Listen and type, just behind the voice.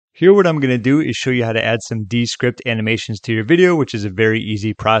Here what I'm going to do is show you how to add some Descript animations to your video, which is a very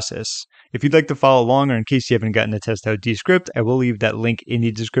easy process. If you'd like to follow along, or in case you haven't gotten to test out Descript, I will leave that link in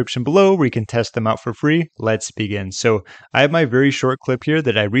the description below where you can test them out for free. Let's begin. So I have my very short clip here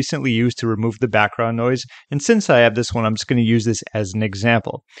that I recently used to remove the background noise, and since I have this one, I'm just going to use this as an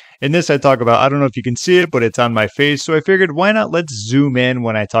example. In this I talk about, I don't know if you can see it, but it's on my face, so I figured why not let's zoom in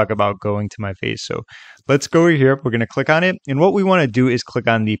when I talk about going to my face. So let's go over here, we're going to click on it, and what we want to do is click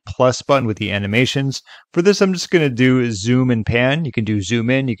on the plus button with the animations. For this, I'm just going to do zoom and pan. You can do zoom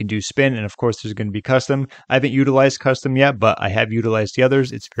in, you can do spin, and of course there's going to be custom. I haven't utilized custom yet, but I have utilized the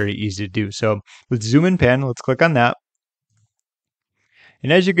others. It's very easy to do. So let's zoom and pan, let's click on that.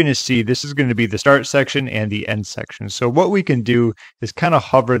 And as you're going to see, this is going to be the start section and the end section. So what we can do is kind of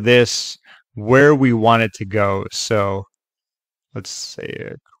hover this where we want it to go. So let's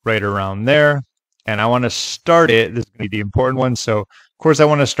say right around there. And I want to start it, this is going to be the important one. So, of course, I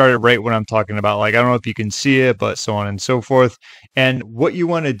want to start it right when I'm talking about, like, I don't know if you can see it, but so on and so forth. And what you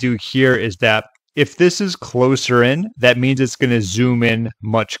want to do here is that if this is closer in, that means it's going to zoom in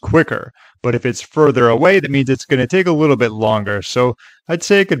much quicker. But if it's further away, that means it's going to take a little bit longer. So I'd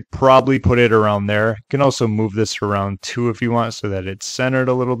say I could probably put it around there. You can also move this around too if you want so that it's centered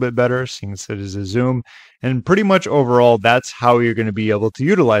a little bit better, since it is a zoom. And pretty much overall, that's how you're going to be able to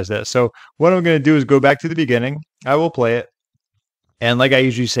utilize that. So what I'm going to do is go back to the beginning. I will play it. And like I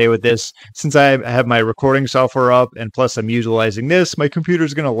usually say with this, since I have my recording software up and plus I'm utilizing this, my computer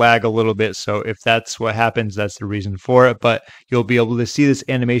is going to lag a little bit. So if that's what happens, that's the reason for it. But you'll be able to see this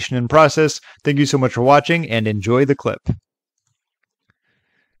animation in process. Thank you so much for watching and enjoy the clip.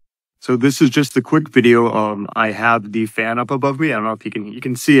 So this is just a quick video. I have the fan up above me. I don't know if you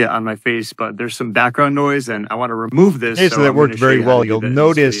can see it on my face, but there's some background noise and I want to remove this. Hey, so that worked very well. You'll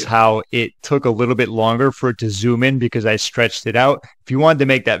notice how it took a little bit longer for it to zoom in because I stretched it out. If you wanted to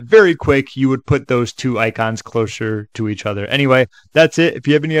make that very quick, you would put those two icons closer to each other. Anyway, that's it. If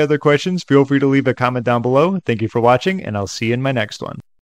you have any other questions, feel free to leave a comment down below. Thank you for watching, and I'll see you in my next one.